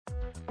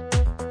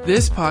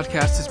This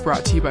podcast is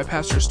brought to you by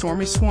Pastor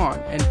Stormy Swann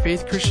and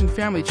Faith Christian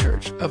Family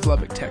Church of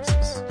Lubbock,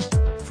 Texas.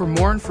 For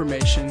more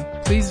information,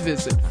 please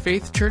visit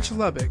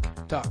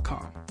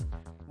faithchurchlubbock.com.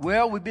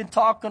 Well, we've been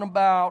talking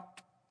about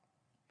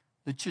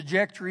the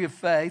trajectory of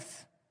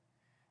faith,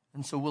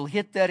 and so we'll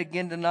hit that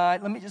again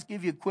tonight. Let me just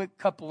give you a quick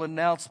couple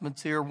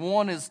announcements here.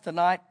 One is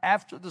tonight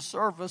after the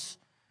service,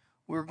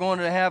 we're going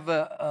to have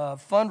a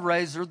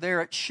fundraiser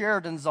there at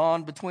Sheridan's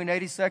on between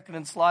 82nd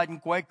and Slide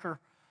and Quaker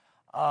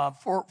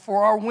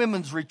for our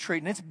women's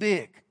retreat, and it's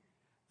big.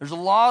 There's a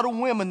lot of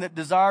women that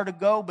desire to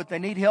go, but they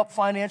need help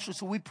financially,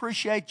 so we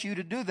appreciate you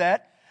to do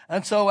that.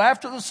 And so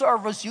after the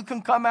service, you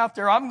can come out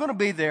there. I'm going to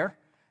be there.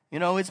 You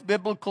know, it's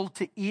biblical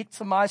to eat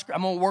some ice cream.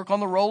 I'm going to work on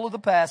the role of the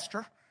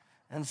pastor,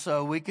 and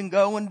so we can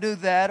go and do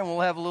that, and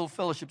we'll have a little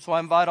fellowship. So I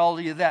invite all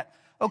of you to that.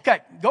 Okay,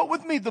 go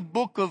with me the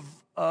book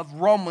of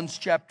Romans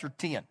chapter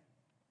 10.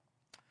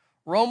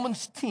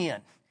 Romans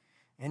 10.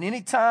 And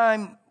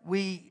anytime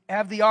we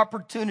have the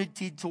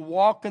opportunity to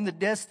walk in the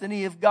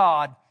destiny of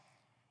God,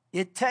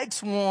 it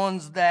takes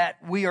ones that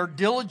we are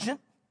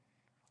diligent,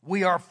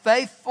 we are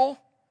faithful,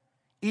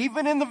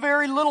 even in the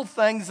very little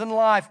things in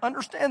life.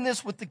 Understand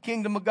this with the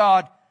kingdom of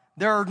God,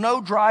 there are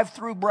no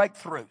drive-through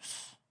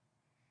breakthroughs.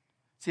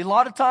 See, a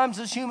lot of times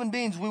as human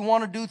beings, we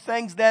want to do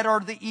things that are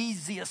the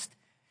easiest.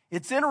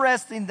 It's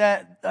interesting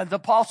that the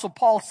Apostle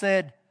Paul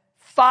said,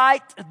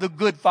 fight the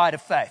good fight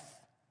of faith.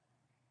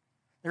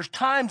 There's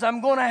times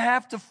I'm going to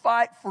have to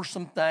fight for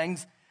some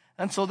things.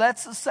 And so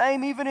that's the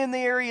same even in the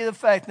area of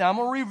faith. Now, I'm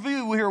going to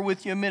review here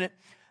with you a minute.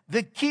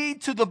 The key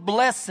to the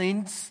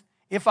blessings,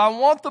 if I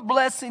want the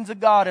blessings of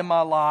God in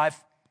my life,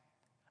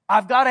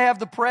 I've got to have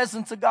the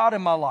presence of God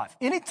in my life.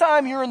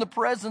 Anytime you're in the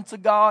presence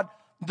of God,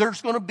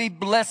 there's going to be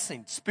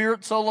blessings,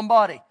 spirit, soul, and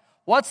body.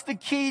 What's the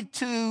key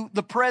to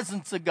the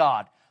presence of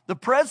God? The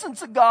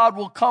presence of God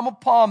will come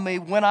upon me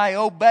when I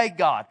obey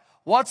God.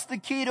 What's the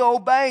key to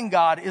obeying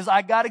God is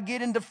I got to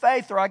get into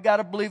faith or I got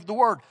to believe the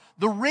Word.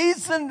 The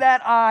reason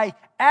that I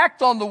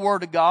act on the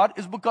Word of God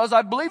is because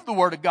I believe the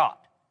Word of God.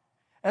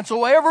 And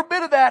so every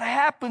bit of that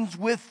happens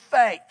with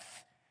faith.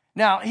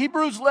 Now,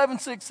 Hebrews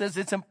 11:6 says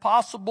it's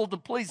impossible to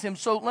please Him.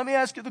 So let me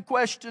ask you the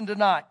question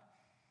tonight.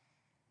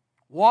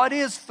 What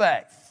is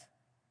faith?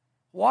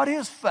 What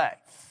is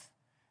faith?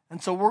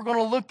 And so we're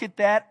going to look at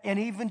that and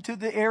even to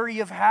the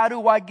area of how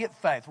do I get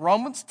faith.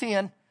 Romans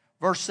 10,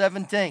 verse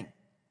 17.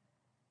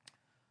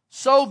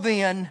 So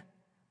then,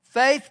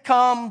 faith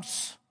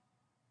comes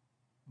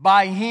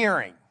by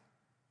hearing.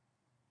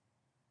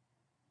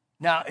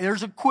 Now,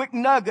 here's a quick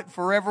nugget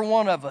for every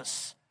one of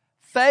us.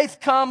 Faith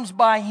comes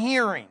by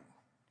hearing.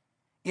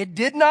 It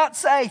did not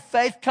say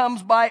faith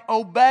comes by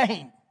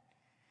obeying.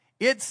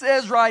 It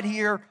says right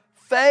here,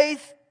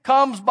 faith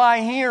comes by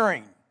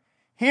hearing.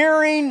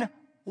 Hearing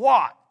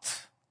what?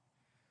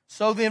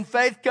 So then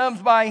faith comes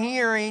by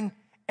hearing,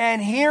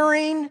 and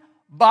hearing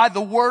by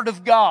the Word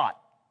of God.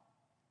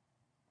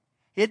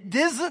 It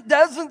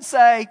doesn't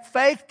say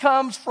faith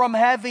comes from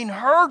having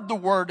heard the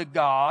Word of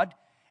God.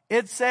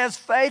 It says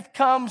faith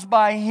comes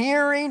by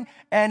hearing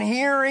and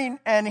hearing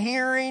and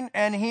hearing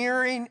and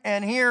hearing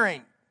and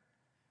hearing.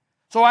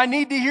 So I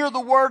need to hear the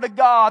Word of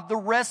God the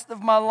rest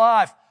of my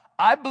life.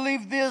 I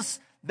believe this,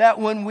 that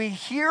when we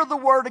hear the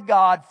Word of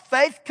God,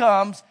 faith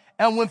comes,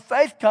 and when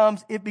faith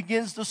comes, it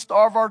begins to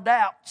starve our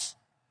doubts.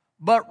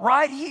 But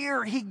right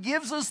here, he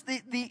gives us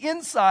the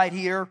insight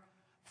here.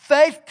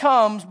 Faith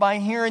comes by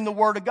hearing the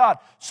Word of God.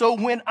 So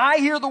when I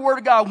hear the Word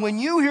of God, when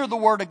you hear the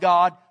Word of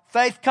God,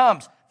 faith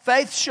comes.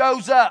 Faith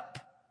shows up.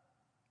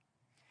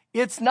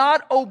 It's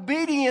not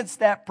obedience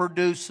that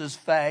produces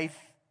faith,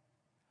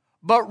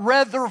 but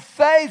rather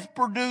faith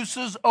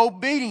produces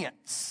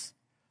obedience.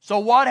 So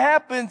what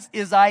happens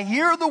is I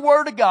hear the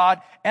Word of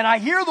God, and I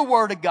hear the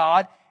Word of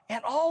God,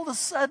 and all of a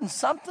sudden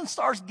something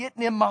starts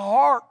getting in my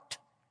heart.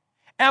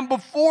 And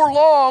before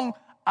long,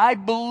 I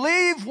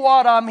believe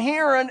what I'm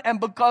hearing, and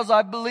because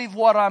I believe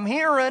what I'm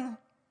hearing,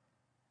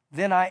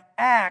 then I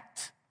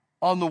act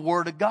on the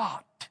Word of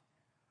God.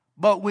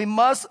 But we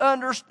must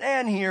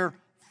understand here,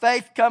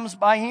 faith comes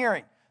by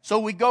hearing. So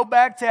we go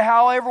back to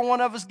how every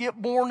one of us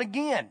get born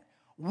again.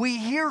 We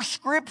hear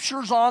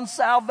scriptures on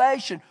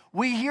salvation.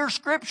 We hear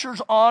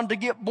scriptures on to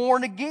get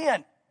born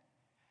again.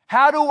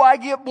 How do I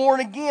get born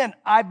again?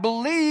 I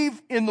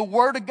believe in the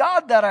Word of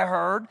God that I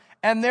heard,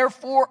 and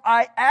therefore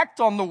I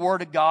act on the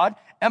Word of God.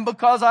 And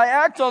because I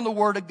act on the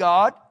Word of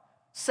God,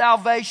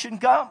 salvation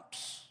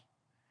comes.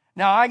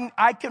 Now,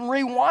 I can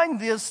rewind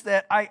this,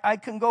 that I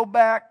can go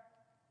back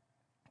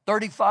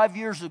 35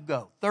 years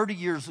ago, 30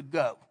 years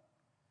ago.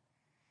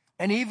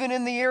 And even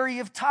in the area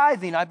of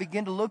tithing, I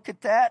began to look at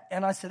that,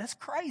 and I said, that's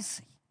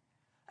crazy.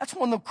 That's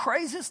one of the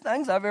craziest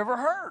things I've ever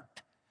heard.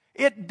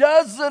 It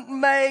doesn't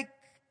make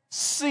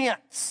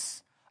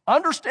sense.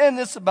 Understand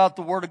this about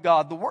the Word of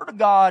God. The Word of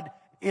God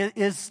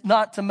is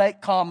not to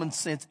make common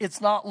sense.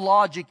 It's not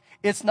logic.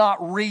 It's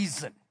not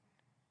reason.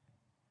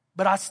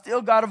 But I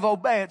still got to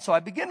obey it. So I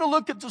began to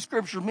look at the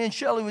scripture. Me and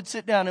Shelley would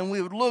sit down and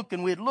we would look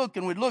and we'd look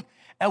and we'd look.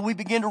 And we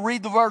began to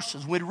read the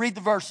verses. We'd read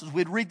the verses.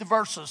 We'd read the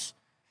verses.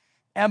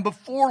 And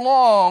before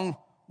long,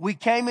 we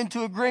came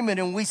into agreement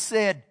and we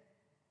said,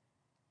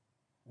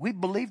 we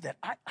believe that.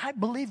 I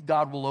believe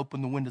God will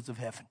open the windows of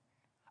heaven.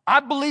 I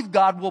believe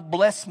God will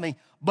bless me.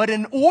 But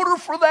in order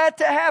for that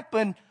to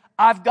happen,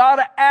 I've got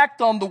to act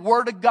on the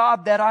word of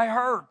God that I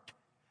heard.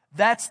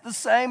 That's the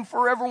same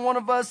for every one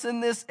of us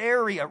in this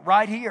area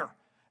right here.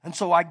 And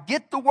so I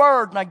get the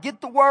word, and I get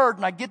the word,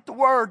 and I get the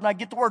word, and I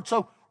get the word.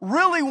 So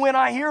really when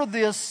I hear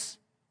this,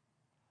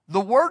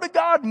 the word of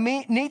God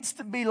needs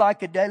to be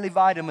like a daily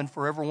vitamin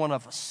for every one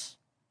of us.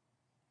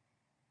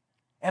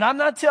 And I'm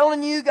not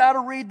telling you got to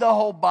read the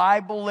whole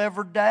Bible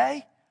every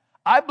day.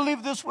 I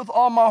believe this with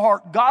all my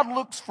heart. God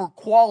looks for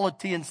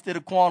quality instead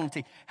of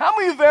quantity. How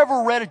many of you have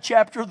ever read a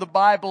chapter of the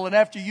Bible and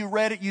after you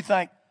read it, you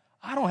think,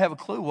 I don't have a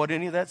clue what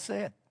any of that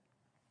said?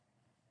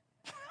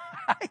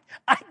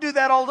 I do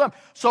that all the time.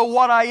 So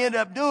what I end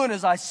up doing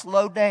is I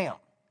slow down.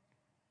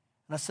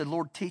 And I said,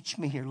 Lord, teach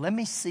me here. Let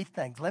me see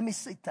things. Let me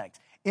see things.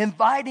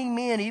 Inviting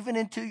me in even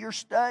into your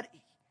study.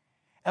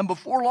 And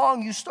before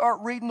long, you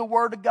start reading the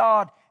Word of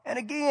God. And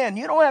again,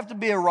 you don't have to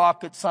be a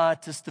rocket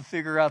scientist to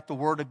figure out the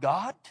Word of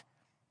God.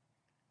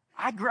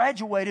 I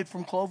graduated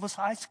from Clovis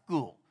High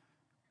School.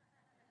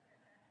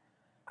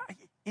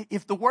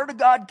 If the Word of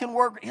God can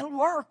work, it'll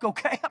work,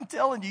 okay? I'm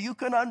telling you, you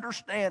can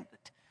understand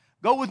it.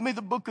 Go with me to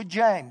the book of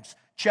James,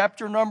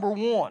 chapter number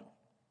 1.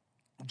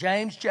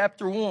 James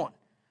chapter 1.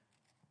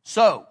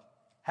 So,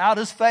 how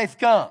does faith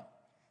come?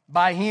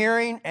 By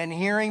hearing, and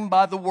hearing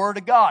by the Word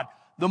of God.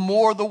 The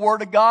more the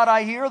Word of God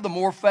I hear, the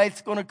more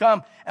faith's going to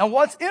come. And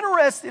what's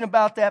interesting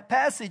about that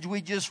passage we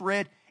just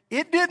read,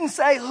 it didn't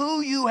say who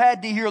you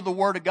had to hear the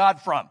Word of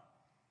God from.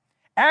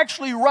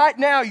 Actually, right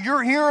now,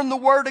 you're hearing the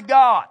Word of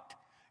God.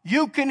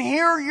 You can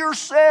hear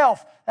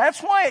yourself. That's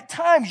why at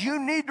times you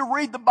need to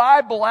read the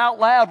Bible out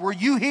loud where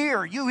you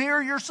hear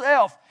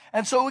yourself.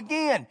 And so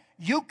again,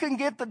 you can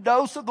get the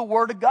dose of the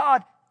Word of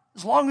God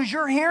as long as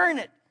you're hearing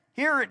it.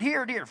 Hear it,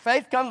 hear it, hear it.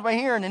 Faith comes by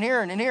hearing and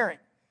hearing and hearing.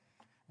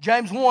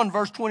 James 1,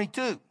 verse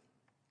 22.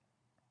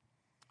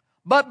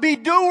 But be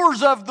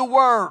doers of the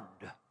word.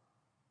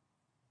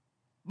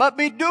 But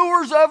be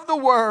doers of the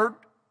word,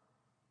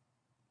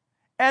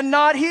 and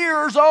not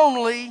hearers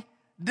only,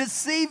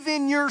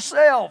 deceiving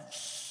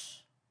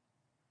yourselves.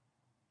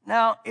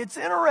 Now, it's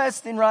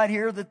interesting right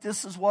here that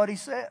this is what he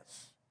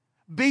says.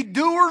 Be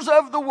doers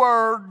of the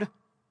word,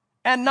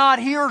 and not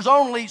hearers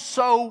only.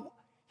 So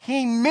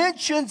he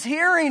mentions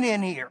hearing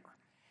in here.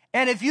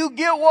 And if you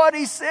get what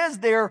he says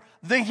there,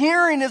 the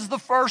hearing is the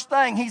first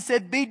thing. He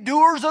said, be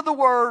doers of the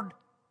word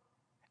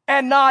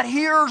and not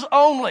hearers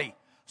only.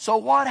 So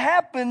what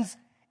happens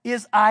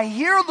is I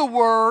hear the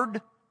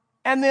word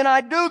and then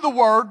I do the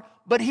word,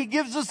 but he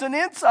gives us an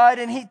insight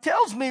and he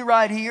tells me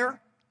right here,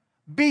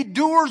 be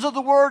doers of the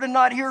word and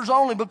not hearers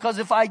only. Because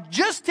if I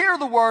just hear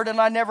the word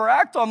and I never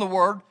act on the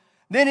word,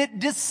 then it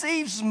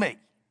deceives me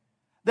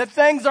that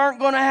things aren't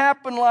going to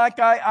happen like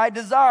I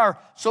desire.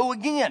 So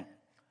again,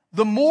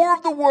 the more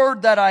of the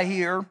word that I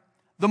hear,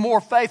 the more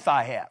faith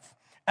I have.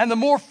 And the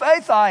more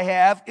faith I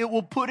have, it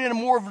will put in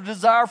more of a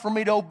desire for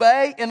me to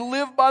obey and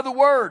live by the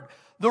word.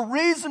 The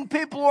reason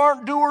people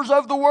aren't doers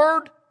of the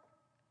word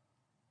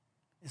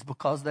is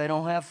because they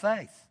don't have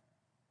faith.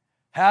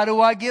 How do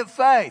I get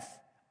faith?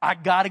 I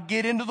got to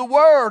get into the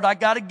word. I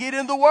got to get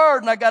in the word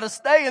and I got to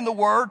stay in the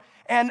word.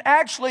 And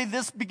actually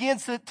this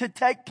begins to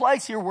take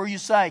place here where you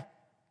say,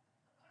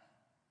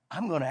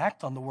 I'm going to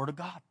act on the word of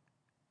God.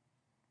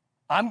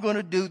 I'm going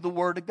to do the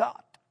word of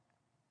God.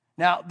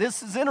 Now,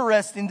 this is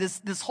interesting,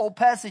 this whole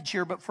passage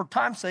here, but for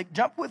time's sake,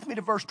 jump with me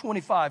to verse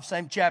 25,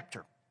 same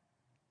chapter.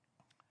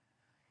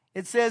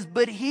 It says,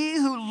 but he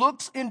who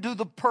looks into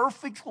the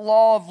perfect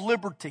law of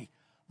liberty,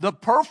 the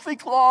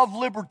perfect law of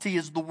liberty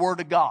is the word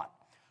of God.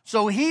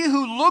 So he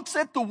who looks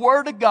at the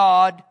word of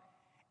God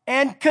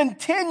and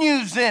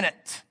continues in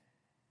it.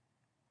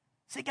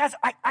 See, guys,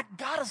 I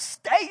got to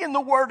stay in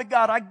the word of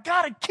God. I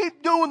got to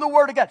keep doing the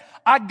word of God.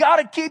 I got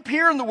to keep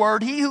hearing the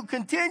word. He who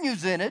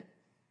continues in it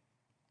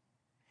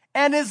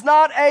and is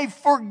not a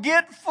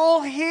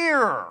forgetful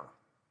hearer.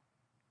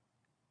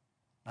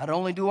 Not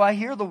only do I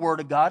hear the word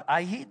of God,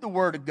 I heed the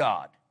word of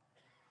God.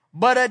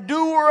 But a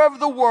doer of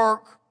the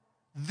work,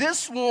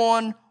 this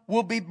one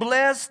will be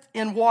blessed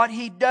in what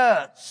he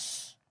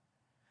does.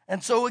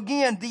 And so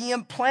again, the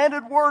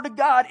implanted word of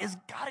God has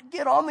got to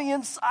get on the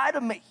inside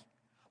of me.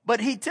 But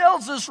he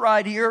tells us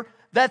right here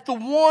that the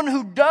one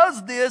who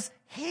does this,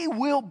 he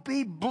will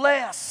be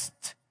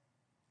blessed.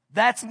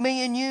 That's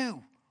me and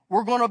you.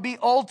 We're going to be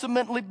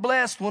ultimately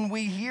blessed when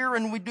we hear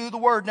and we do the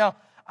word. Now,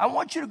 I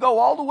want you to go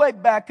all the way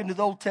back into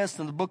the Old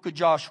Testament, the book of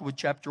Joshua,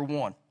 chapter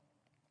 1.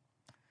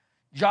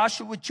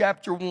 Joshua,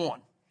 chapter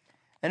 1.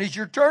 And as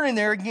you're turning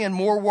there, again,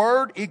 more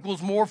word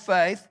equals more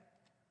faith.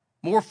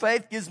 More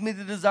faith gives me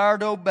the desire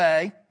to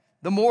obey.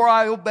 The more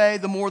I obey,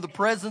 the more the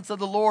presence of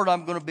the Lord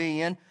I'm going to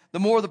be in. The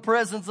more the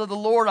presence of the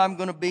Lord I'm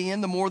going to be in,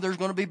 the more there's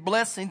going to be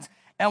blessings.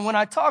 And when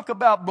I talk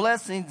about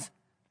blessings,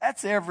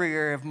 that's every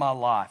area of my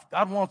life.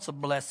 God wants to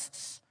bless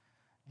us.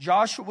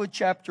 Joshua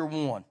chapter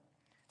 1.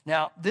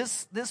 Now,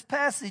 this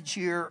passage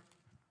here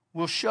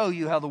will show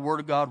you how the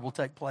Word of God will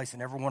take place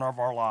in every one of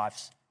our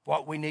lives.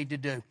 what we need to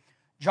do.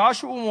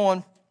 Joshua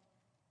 1,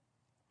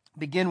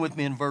 begin with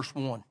me in verse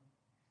 1.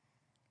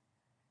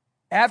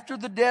 After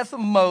the death of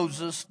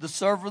Moses, the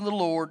servant of the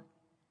Lord,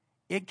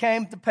 it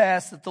came to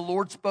pass that the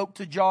Lord spoke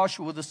to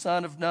Joshua, the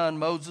son of Nun,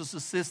 Moses'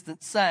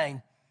 assistant,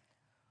 saying,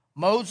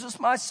 Moses,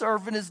 my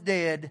servant, is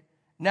dead.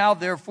 Now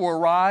therefore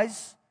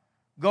arise,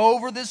 go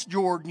over this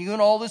Jordan, you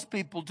and all this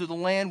people, to the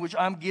land which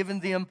I'm giving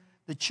them,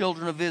 the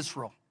children of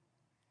Israel.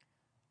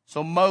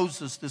 So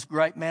Moses, this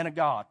great man of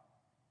God,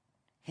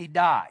 he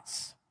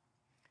dies.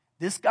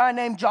 This guy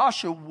named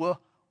Joshua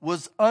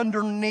was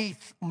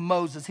underneath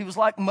Moses. He was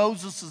like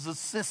Moses'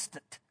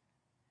 assistant.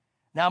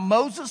 Now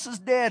Moses is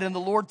dead, and the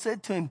Lord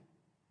said to him,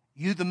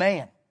 you the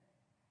man.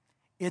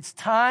 It's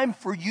time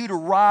for you to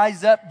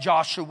rise up,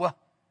 Joshua.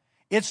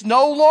 It's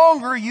no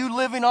longer you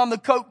living on the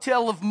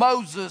coattail of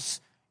Moses,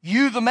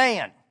 you the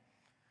man.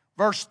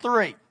 Verse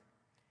 3,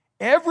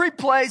 every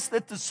place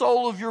that the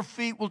sole of your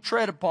feet will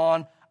tread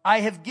upon, I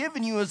have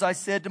given you, as I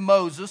said to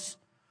Moses,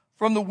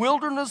 from the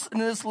wilderness in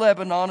this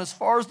Lebanon, as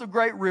far as the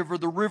great river,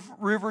 the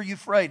river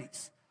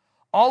Euphrates.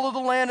 All of the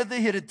land of the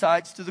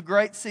Hittites to the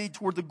great sea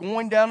toward the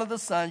going down of the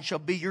sun shall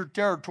be your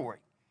territory.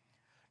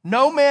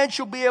 No man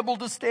shall be able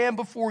to stand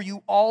before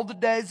you all the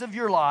days of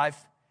your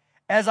life.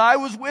 As I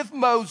was with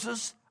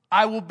Moses,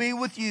 I will be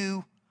with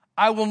you.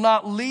 I will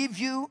not leave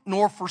you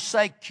nor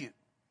forsake you.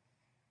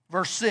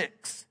 Verse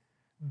 6,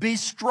 be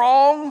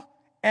strong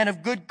and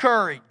of good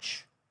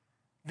courage.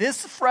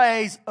 This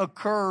phrase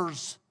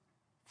occurs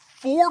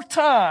 4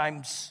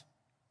 times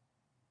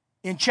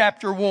in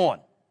chapter 1.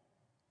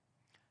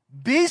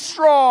 Be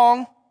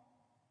strong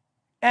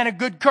and of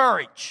good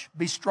courage.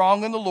 Be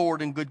strong in the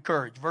Lord and good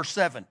courage. Verse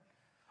 7.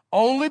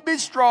 Only be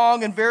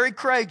strong and very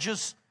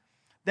courageous,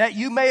 that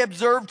you may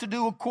observe to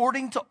do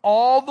according to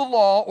all the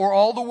law or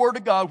all the word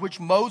of God, which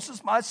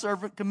Moses my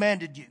servant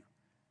commanded you.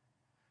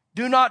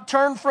 Do not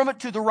turn from it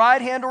to the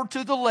right hand or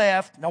to the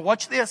left. Now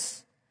watch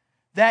this.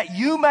 That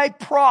you may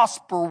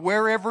prosper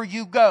wherever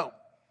you go.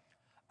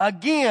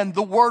 Again,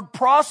 the word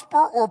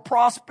prosper or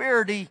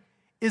prosperity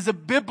is a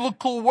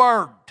biblical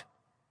word.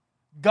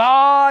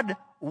 God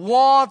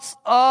wants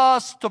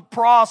us to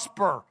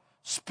prosper.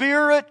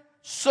 Spirit,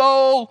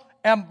 soul,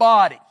 and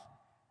body.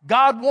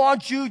 God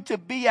wants you to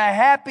be a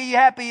happy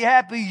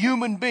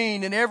human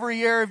being in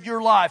every area of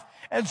your life.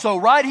 And so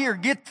right here,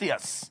 get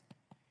this.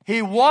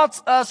 He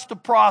wants us to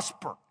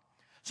prosper.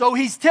 So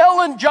he's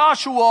telling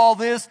Joshua all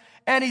this,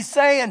 and he's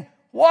saying,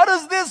 what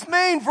does this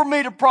mean for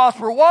me to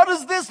prosper? What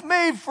does this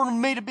mean for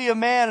me to be a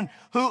man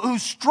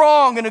who's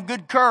strong and of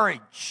good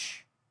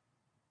courage?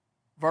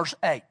 Verse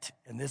 8,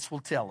 and this will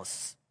tell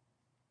us.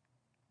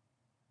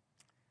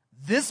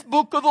 This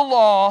book of the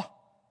law,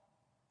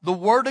 the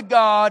word of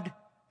God,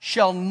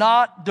 shall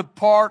not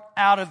depart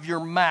out of your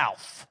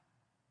mouth.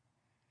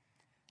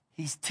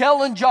 He's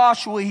telling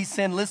Joshua, he's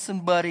saying, listen,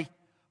 buddy,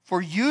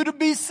 for you to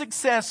be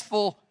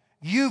successful,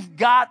 you've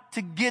got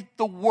to get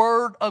the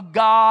word of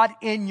God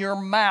in your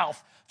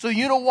mouth. So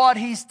you know what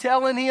he's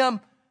telling him?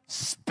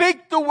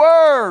 Speak the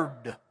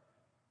word.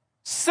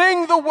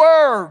 Sing the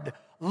word.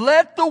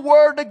 Let the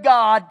word of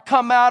God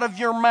come out of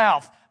your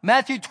mouth.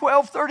 Matthew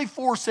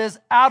 12:34 says,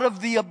 out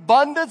of the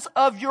abundance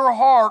of your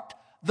heart,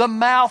 the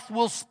mouth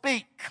will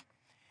speak.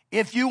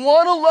 If you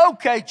want to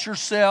locate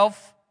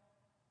yourself,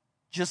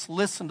 just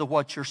listen to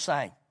what you're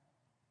saying.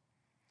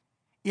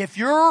 If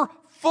you're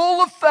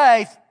full of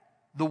faith,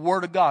 the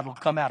word of God will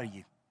come out of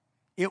you.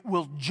 It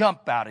will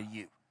jump out of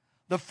you.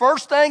 The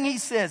first thing he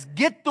says,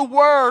 get the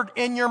word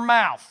in your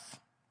mouth.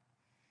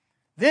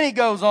 Then he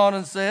goes on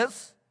and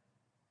says,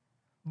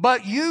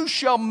 but you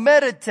shall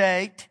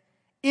meditate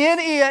in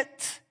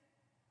it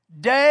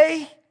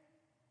day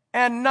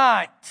and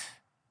night.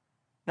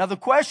 Now the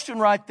question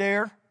right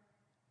there,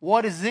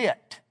 what is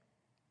it?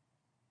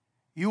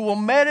 You will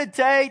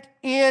meditate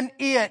in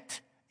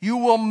it. You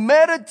will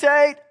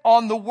meditate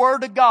on the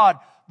word of God.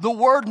 The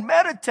word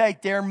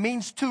meditate there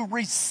means to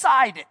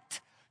recite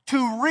it,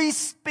 to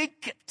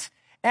re-speak it.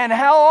 And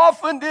how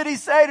often did he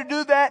say to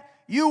do that?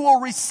 You will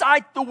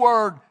recite the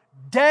word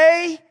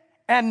day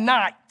and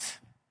night.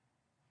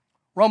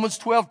 Romans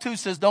 12:2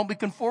 says, don't be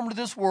conformed to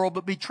this world,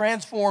 but be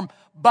transformed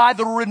by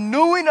the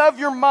renewing of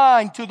your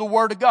mind to the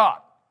word of God.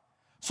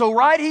 So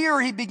right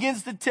here, he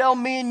begins to tell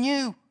me and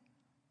you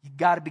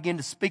got to begin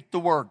to speak the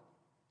word.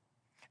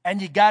 And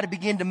you got to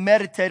begin to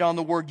meditate on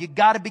the word. You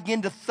got to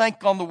begin to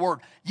think on the word.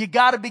 You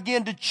got to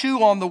begin to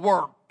chew on the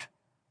word.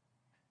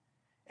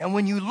 And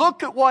when you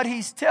look at what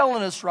he's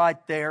telling us right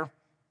there,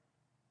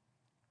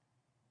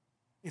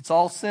 it's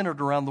all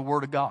centered around the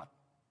word of God.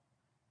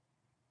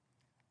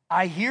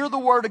 I hear the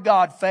word of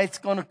God, faith's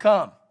going to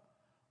come.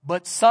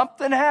 But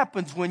something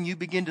happens when you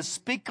begin to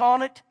speak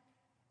on it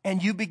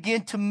and you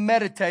begin to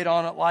meditate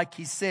on it like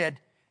he said.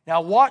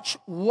 Now watch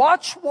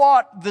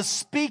what the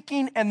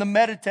speaking and the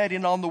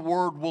meditating on the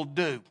word will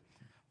do.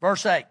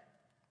 Verse 8.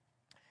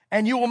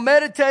 And you will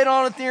meditate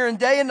on it there in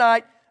day and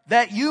night,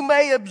 that you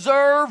may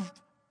observe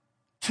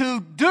to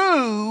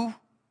do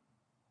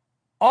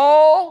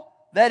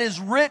all that is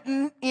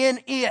written in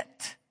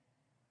it.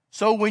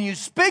 So when you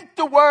speak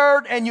the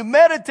word and you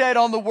meditate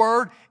on the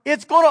word,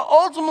 it's going to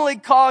ultimately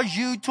cause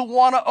you to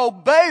want to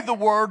obey the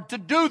Word, to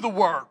do the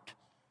Word.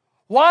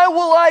 Why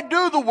will I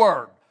do the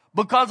Word?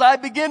 Because I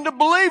begin to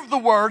believe the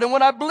Word, and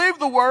when I believe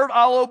the Word,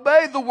 I'll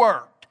obey the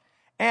Word.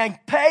 And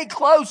pay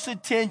close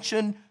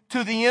attention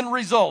to the end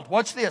result.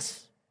 Watch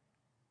this.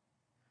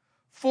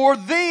 For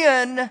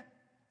then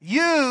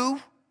you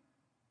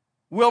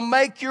will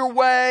make your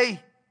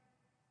way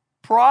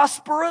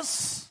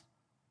prosperous,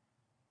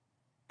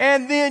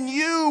 and then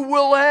you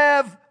will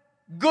have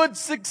good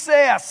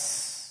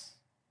success.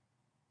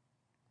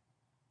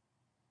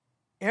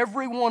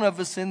 Every one of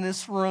us in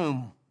this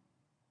room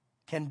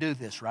can do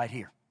this right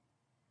here.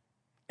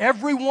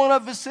 Every one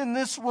of us in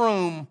this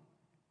room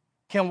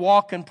can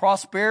walk in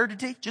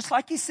prosperity, just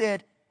like he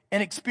said,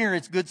 and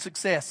experience good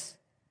success.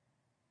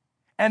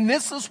 And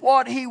this is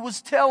what he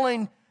was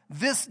telling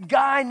this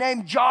guy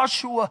named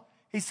Joshua.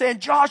 He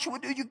said, Joshua,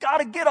 dude, you got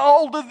to get a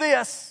hold of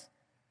this.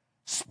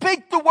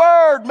 Speak the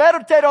Word,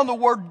 meditate on the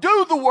Word,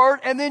 do the Word,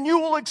 and then you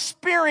will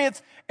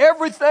experience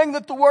everything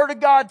that the Word of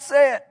God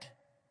said.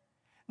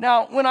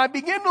 Now, when I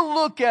begin to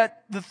look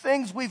at the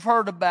things we've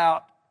heard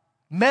about,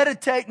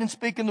 meditating and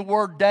speaking the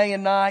Word day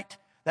and night,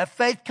 that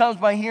faith comes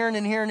by hearing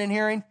and hearing and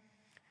hearing,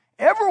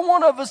 every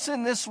one of us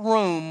in this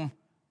room,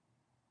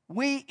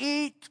 we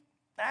eat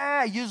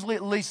usually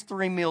at least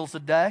 3 meals a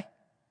day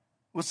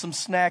with some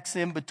snacks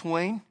in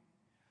between.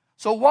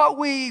 So what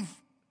we've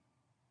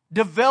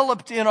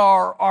developed in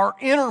our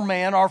inner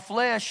man, our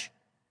flesh,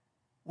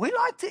 we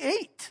like to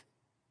eat.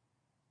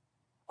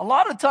 A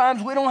lot of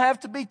times we don't have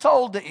to be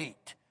told to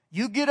eat.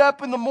 You get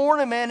up in the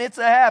morning, man, it's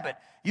a habit.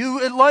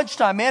 You at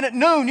lunchtime, man, at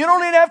noon, you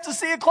don't even have to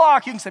see a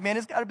clock. You can say, man,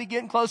 it's got to be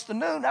getting close to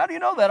noon. How do you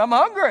know that? I'm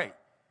hungry.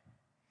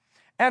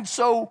 And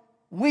so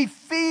we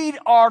feed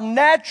our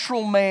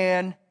natural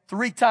man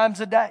 3 times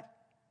a day.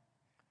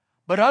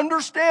 But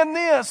understand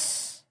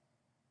this.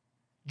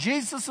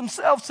 Jesus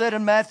himself said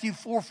in Matthew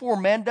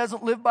 4:4, man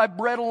doesn't live by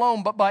bread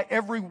alone, but by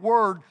every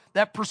word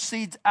that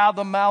proceeds out of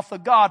the mouth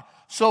of God.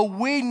 So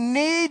we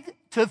need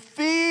to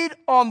feed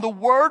on the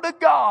Word of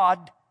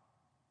God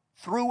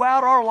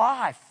throughout our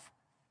life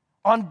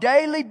on a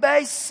daily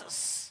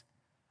basis.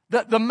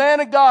 The man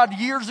of God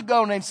years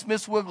ago named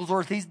Smith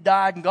Wigglesworth, he's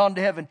died and gone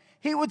to heaven.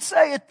 He would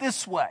say it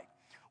this way.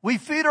 We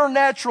feed our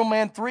natural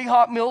man 3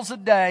 hot meals a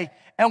day,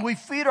 and we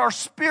feed our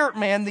spirit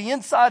man, the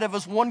inside of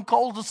us, 1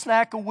 cold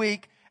snack a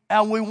week,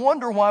 and we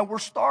wonder why we're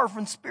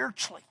starving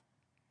spiritually.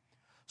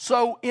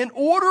 So in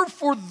order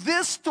for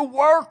this to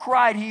work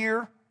right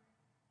here,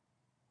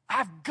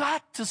 I've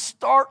got to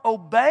start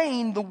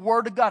obeying the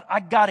Word of God.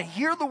 I got to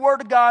hear the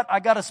Word of God. I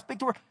got to speak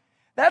the Word.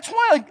 That's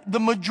why the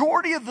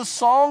majority of the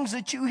songs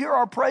that you hear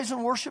our praise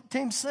and worship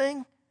team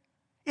sing,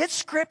 it's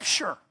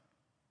Scripture.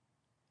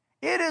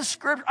 It is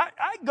Scripture.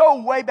 I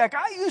go way back.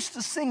 I used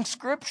to sing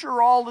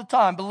Scripture all the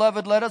time.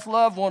 Beloved, let us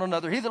love one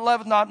another. He that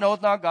loveth not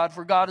knoweth not God,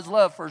 for God is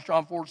love, 1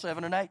 John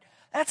 4:7 and 8.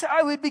 That's how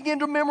I would begin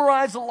to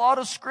memorize a lot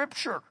of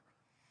Scripture.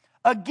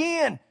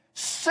 Again,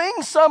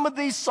 sing some of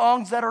these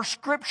songs that are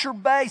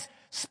Scripture-based.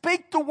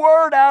 Speak the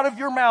Word out of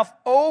your mouth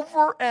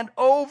over and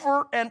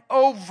over and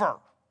over.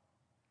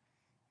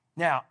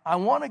 Now, I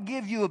want to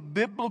give you a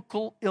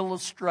biblical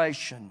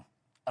illustration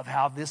of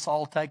how this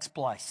all takes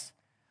place.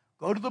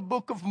 Go to the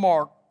book of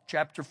Mark,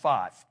 chapter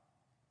 5.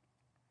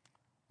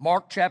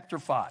 Mark chapter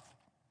 5.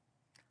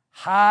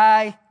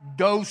 High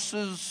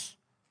doses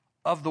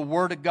of the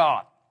Word of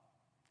God.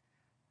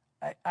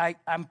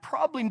 I'm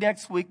probably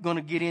next week going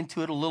to get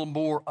into it a little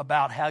more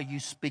about how you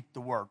speak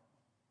the Word.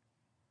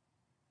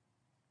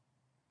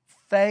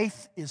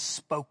 Faith is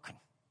spoken.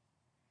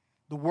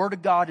 The Word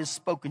of God is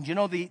spoken. Do you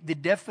know the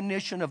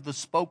definition of the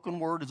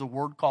spoken word is a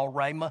word called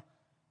rhema?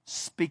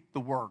 Speak the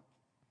Word.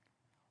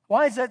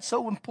 Why is that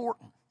so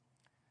important?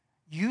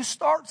 You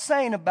start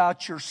saying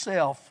about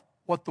yourself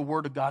what the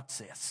Word of God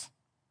says.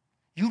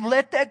 You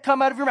let that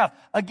come out of your mouth.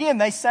 Again,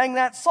 they sang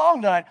that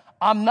song tonight.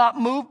 I'm not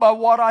moved by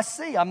what I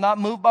see. I'm not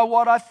moved by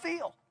what I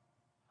feel.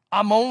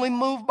 I'm only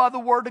moved by the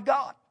Word of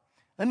God.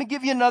 Let me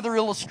give you another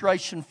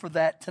illustration for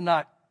that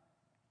tonight.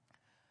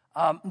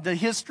 The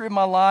history of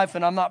my life,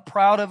 and I'm not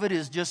proud of it,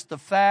 is just the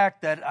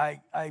fact that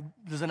I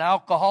was an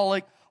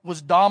alcoholic,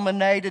 was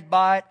dominated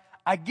by it.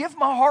 I give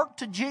my heart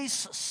to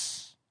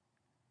Jesus.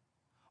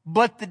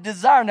 But the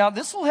desire, now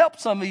this will help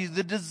some of you,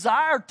 the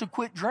desire to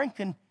quit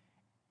drinking,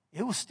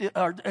 it was still,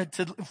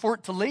 for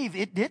it to leave,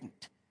 it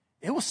didn't.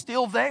 It was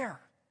still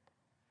there.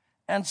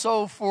 And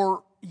so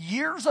for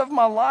years of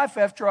my life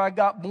after I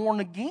got born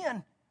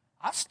again,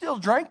 I was still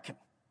drinking.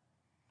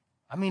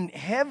 I mean,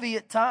 heavy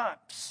at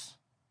times.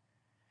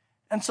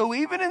 And so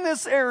even in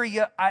this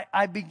area,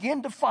 I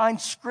begin to find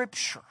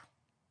Scripture.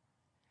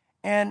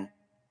 And,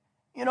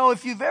 you know,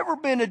 if you've ever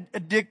been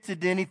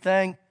addicted to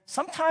anything,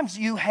 sometimes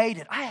you hate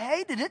it. I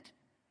hated it.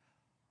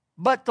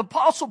 But the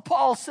Apostle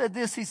Paul said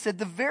this. He said,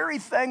 the very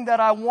thing that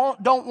I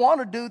don't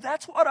want to do,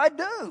 that's what I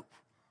do.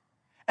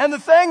 And the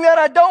thing that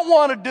I don't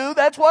want to do,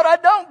 that's what I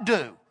don't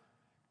do.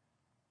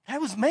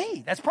 That was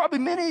me. That's probably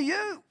many of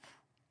you.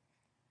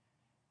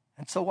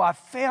 And so I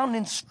found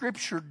in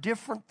Scripture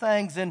different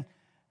things. And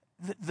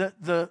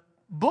the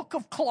book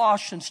of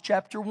Colossians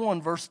chapter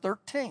 1, verse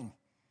 13.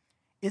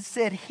 It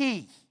said,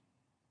 He,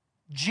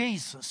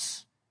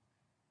 Jesus,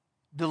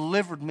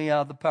 delivered me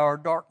out of the power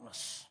of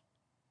darkness.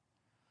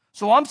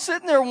 So I'm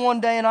sitting there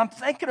one day and I'm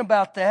thinking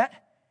about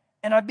that,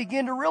 and I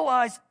begin to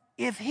realize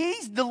if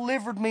He's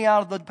delivered me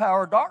out of the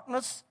power of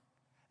darkness,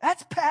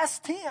 that's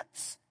past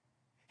tense.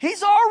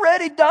 He's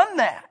already done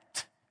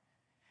that.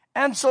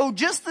 And so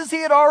just as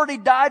He had already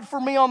died for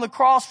me on the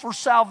cross for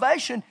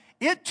salvation,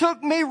 it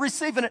took me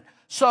receiving it.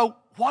 So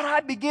what I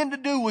began to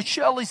do with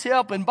Shelley's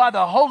help and by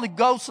the Holy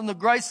Ghost and the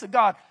grace of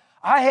God,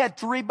 I had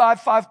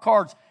 3x5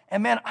 cards.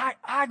 And man,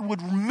 I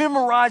would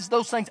memorize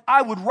those things.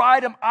 I would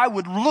write them. I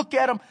would look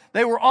at them.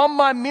 They were on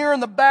my mirror in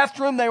the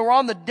bathroom. They were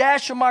on the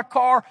dash of my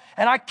car.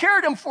 And I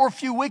carried them for a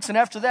few weeks. And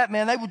after that,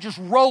 man, they would just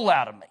roll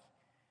out of me.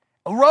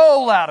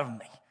 Roll out of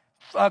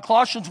me.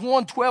 Colossians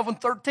 1, 12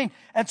 and 13.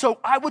 And so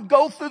I would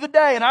go through the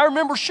day. And I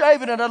remember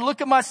shaving and I'd look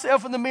at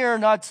myself in the mirror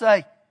and I'd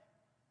say,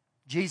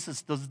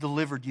 Jesus has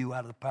delivered you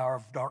out of the power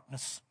of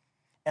darkness.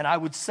 And I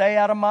would say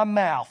out of my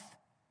mouth,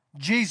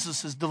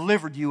 Jesus has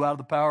delivered you out of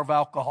the power of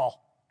alcohol.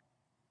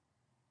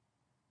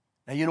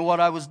 Now, you know what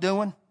I was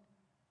doing?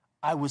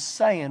 I was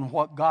saying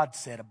what God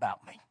said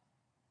about me.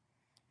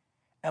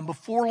 And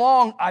before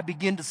long, I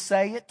began to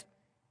say it,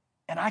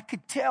 and I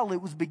could tell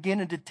it was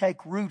beginning to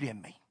take root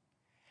in me.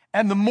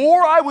 And the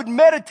more I would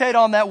meditate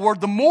on that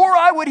word, the more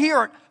I would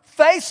hear it,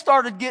 faith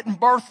started getting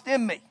birthed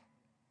in me.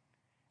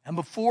 And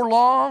before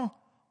long,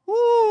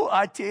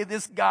 I tell you,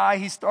 this guy,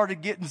 he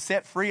started getting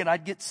set free, and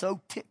I'd get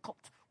so tickled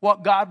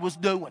what God was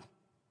doing.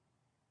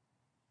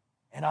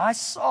 And I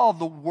saw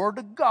the Word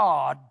of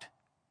God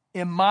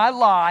in my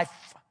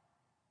life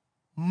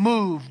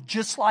move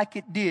just like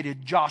it did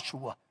in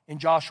Joshua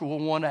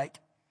 1:8.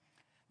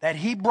 That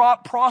He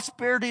brought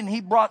prosperity and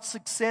He brought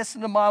success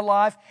into my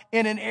life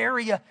in an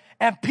area,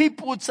 and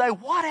people would say,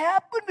 what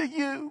happened to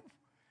you?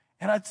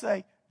 And I'd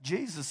say,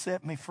 Jesus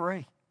set me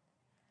free.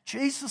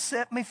 Jesus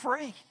set me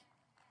free.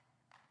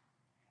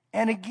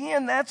 And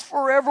again, that's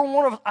for every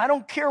one of us. I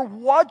don't care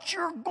what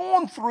you're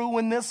going through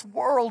in this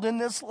world, in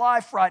this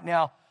life right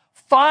now.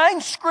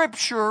 Find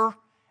Scripture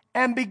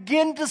and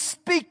begin to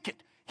speak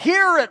it.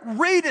 Hear it,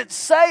 read it,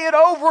 say it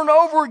over and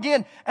over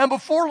again. And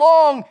before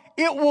long,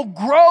 it will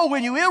grow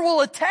in you. It will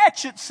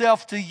attach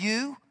itself to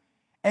you.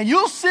 And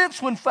you'll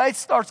sense when faith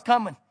starts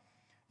coming.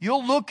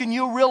 You'll look and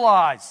you'll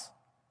realize,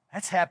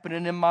 that's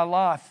happening in my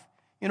life.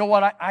 You know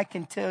what? I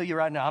can tell you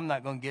right now, I'm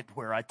not going to get to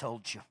where I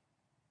told you.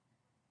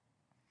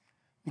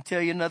 Let me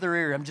tell you another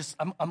area.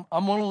 I'm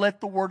going to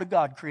let the Word of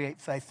God create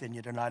faith in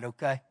you tonight,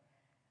 okay?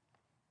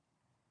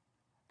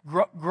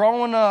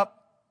 Growing up,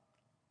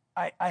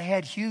 I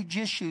had huge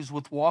issues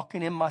with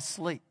walking in my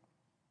sleep.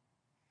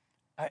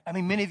 I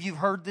mean, many of you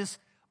have heard this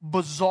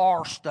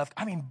bizarre stuff.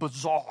 I mean,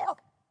 bizarre,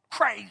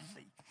 crazy.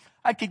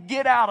 I could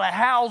get out of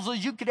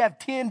houses. You could have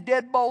 10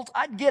 deadbolts.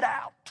 I'd get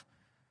out.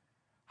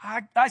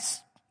 I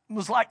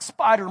was like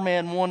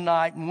Spider-Man one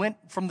night and went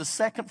from the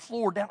second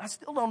floor down. I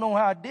still don't know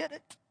how I did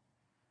it.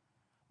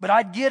 But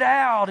I'd get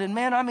out and,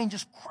 man, I mean,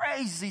 just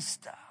crazy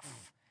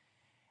stuff.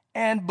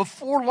 And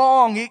before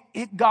long,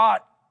 it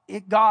got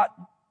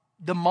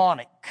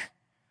demonic.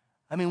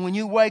 I mean, when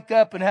you wake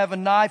up and have a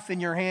knife in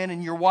your hand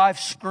and your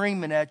wife's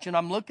screaming at you, and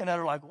I'm looking at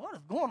her like, what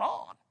is going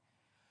on?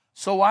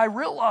 So I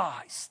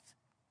realized,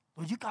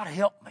 well, you got to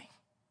help me.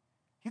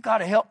 You got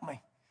to help me.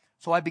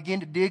 So I began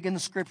to dig in the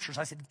Scriptures.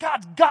 I said,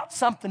 God's got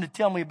something to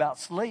tell me about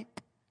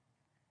sleep.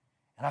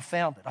 And I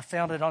found it. I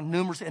found it on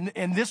numerous,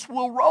 and this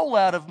will roll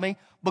out of me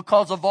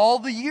because of all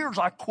the years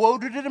I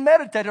quoted it and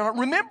meditated on it.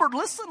 Remembered,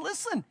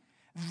 listen.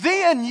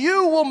 Then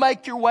you will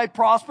make your way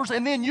prosperous,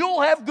 and then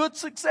you'll have good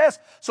success.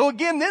 So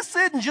again, this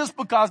isn't just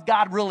because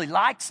God really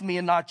likes me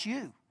and not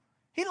you.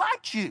 He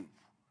likes you.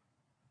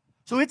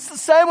 So it's the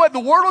same way. The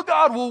Word of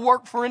God will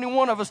work for any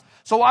one of us.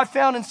 So I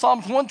found in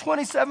Psalms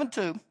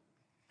 127:2,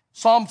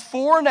 Psalms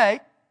 4 and 8,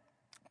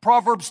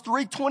 Proverbs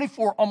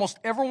 3:24, almost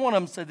every one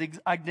of them said the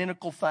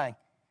identical thing.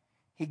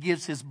 He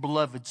gives His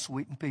beloved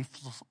sweet and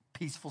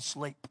peaceful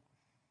sleep.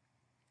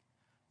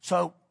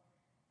 So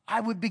I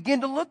would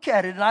begin to look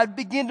at it, and I'd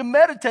begin to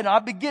meditate, and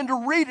I'd begin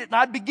to read it, and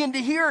I'd begin to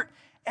hear it,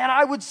 and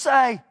I would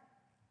say,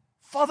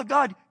 Father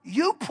God,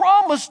 you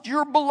promised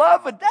your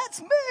beloved.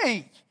 That's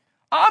me.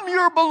 I'm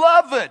your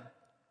beloved.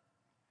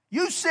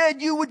 You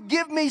said you would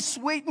give me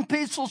sweet and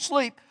peaceful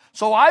sleep.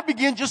 So I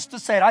begin just to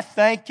say it. I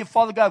thank you,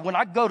 Father God. When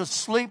I go to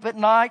sleep at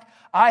night,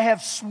 I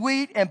have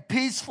sweet and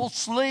peaceful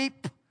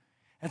sleep.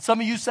 And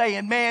some of you say,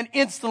 and man,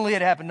 instantly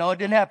it happened. No, it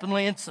didn't happen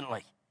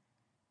instantly.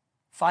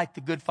 Fight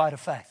the good fight of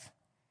faith.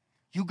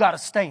 You got to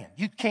stand.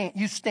 You can't.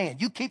 You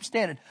stand. You keep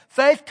standing.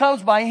 Faith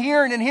comes by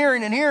hearing and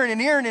hearing and hearing and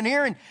hearing and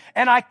hearing.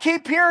 And I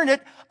keep hearing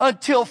it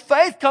until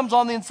faith comes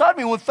on the inside of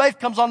me. When faith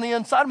comes on the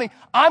inside of me,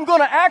 I'm going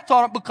to act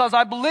on it because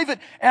I believe it.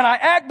 And I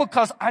act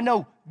because I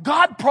know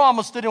God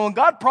promised it. And when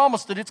God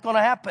promised it, it's going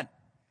to happen.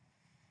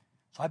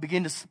 So I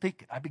begin to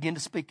speak it. I begin to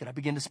speak it. I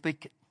begin to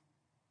speak it.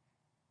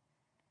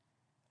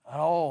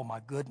 Oh, my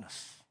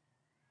goodness.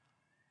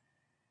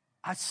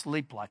 I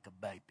sleep like a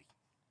baby.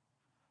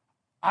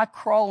 I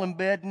crawl in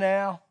bed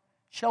now.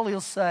 Shelley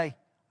will say,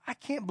 I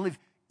can't believe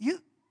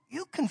you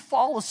can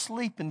fall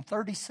asleep in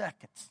 30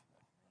 seconds.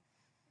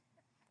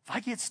 If I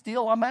get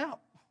still, I'm out.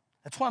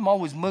 That's why I'm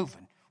always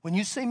moving. When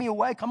you see me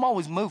awake, I'm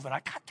always moving. I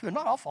got to, or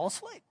not, I'll fall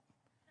asleep.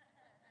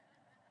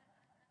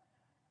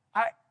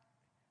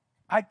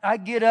 I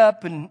get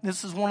up, and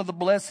this is one of the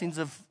blessings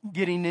of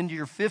getting into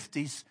your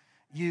 50s.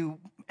 You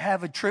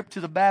have a trip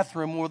to the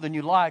bathroom more than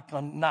you like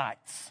on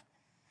nights.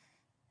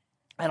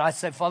 And I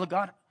say, Father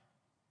God,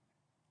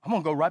 I'm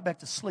going to go right back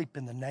to sleep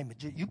in the name of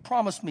Jesus. You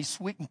promised me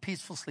sweet and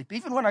peaceful sleep,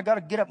 even when I got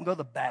to get up and go to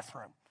the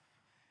bathroom.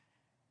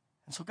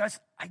 And so, guys,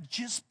 I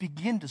just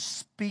begin to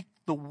speak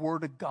the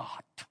Word of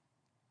God.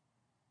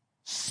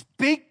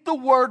 Speak the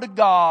Word of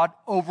God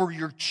over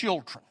your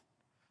children.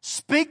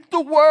 Speak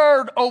the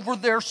Word over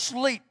their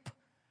sleep.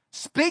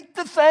 Speak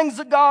the things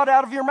of God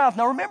out of your mouth.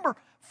 Now remember,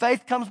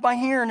 faith comes by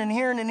hearing and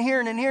hearing and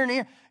hearing and hearing and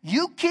hearing.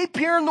 You keep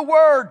hearing the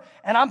Word.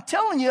 And I'm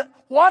telling you,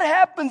 what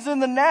happens in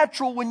the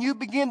natural when you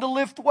begin to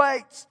lift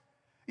weights?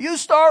 You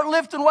start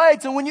lifting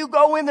weights, and when you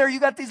go in there, you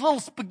got these little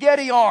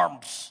spaghetti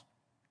arms.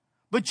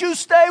 But you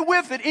stay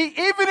with it,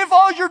 even if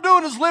all you're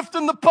doing is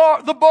lifting the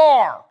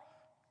bar.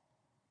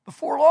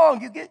 Before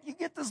long, you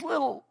get this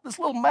little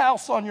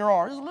mouse on your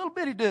arm. It's a little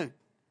bitty dude.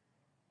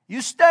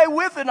 You stay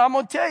with it, and I'm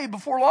going to tell you,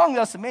 before long,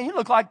 they'll say, man, you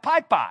look like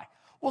Popeye.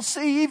 Well,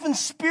 see, even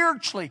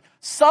spiritually,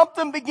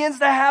 something begins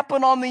to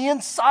happen on the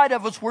inside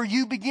of us where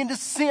you begin to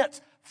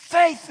sense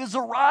faith is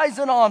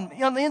arising on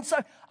the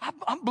inside.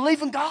 I'm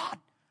believing God.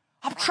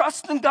 I'm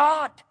trusting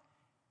God.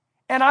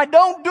 And I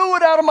don't do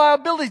it out of my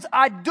abilities.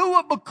 I do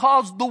it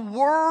because the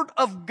Word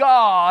of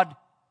God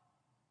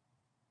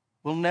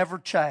will never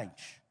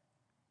change.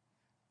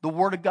 The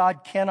Word of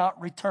God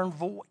cannot return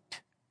void.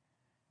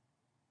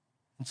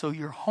 And so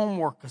your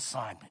homework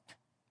assignment,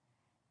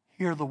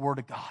 hear the Word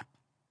of God.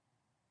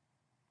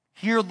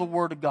 Hear the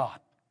Word of God.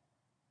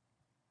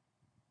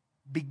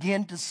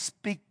 Begin to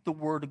speak the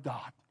Word of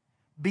God.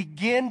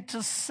 Begin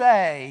to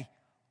say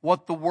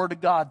what the Word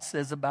of God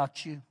says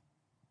about you.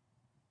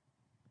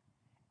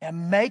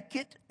 And make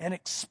it an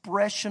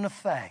expression of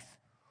faith.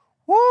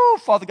 Woo,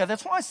 Father God,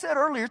 that's why I said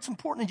earlier, it's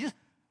important to just,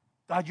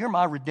 God, you're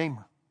my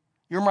Redeemer.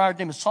 You're my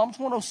Redeemer. Psalms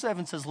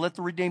 107 says, let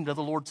the redeemed of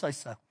the Lord say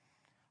so.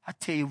 I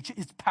tell you,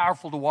 it's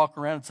powerful to walk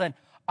around and say,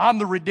 I'm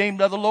the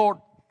redeemed of the Lord.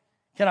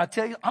 Can I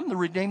tell you, I'm the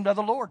redeemed of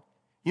the Lord.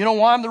 You know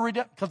why I'm the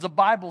redeemed? Because the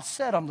Bible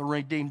said I'm the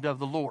redeemed of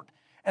the Lord.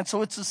 And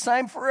so it's the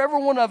same for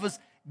every one of us.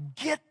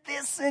 Get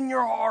this in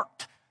your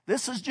heart.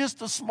 This is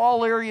just a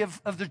small area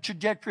of the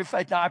trajectory of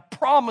faith. Now, I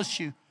promise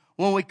you,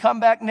 when we come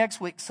back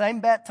next week, same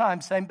bat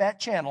time, same bat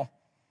channel,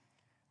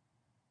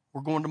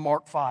 we're going to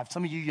Mark 5.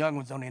 Some of you young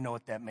ones don't even know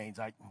what that means.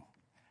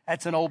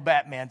 That's an old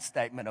Batman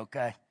statement,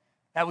 okay?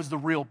 That was the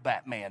real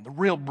Batman, the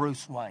real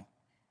Bruce Wayne.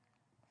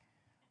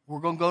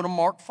 We're going to go to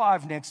Mark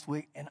 5 next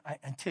week, and I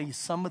tell you,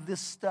 some of this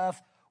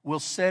stuff will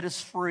set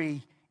us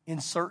free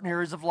in certain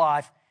areas of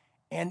life.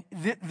 And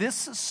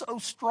this is so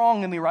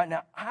strong in me right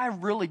now.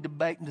 I'm really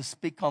debating to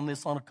speak on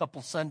this on a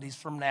couple Sundays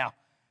from now,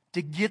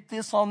 to get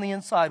this on the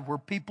inside where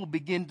people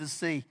begin to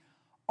see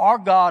our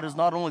God is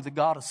not only the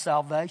God of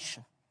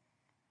salvation,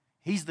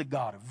 He's the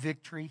God of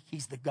victory.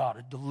 He's the God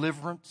of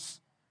deliverance.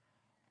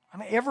 I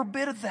mean, every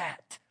bit of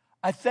that.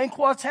 I think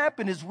what's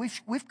happened is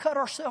we've cut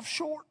ourselves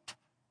short.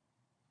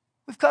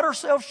 We've cut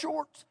ourselves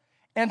short.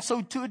 And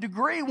so to a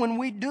degree, when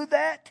we do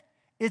that,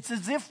 it's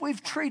as if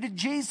we've treated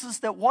Jesus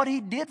that what He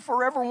did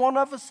for every one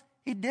of us,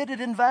 He did it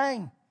in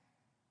vain.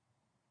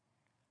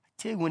 I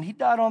tell you, when He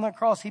died on that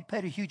cross, He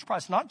paid a huge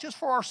price, not just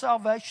for our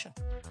salvation.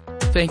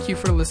 Thank you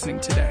for listening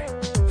today.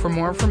 For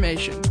more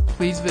information,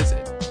 please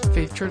visit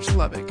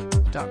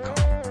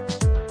faithchurchlubbock.com.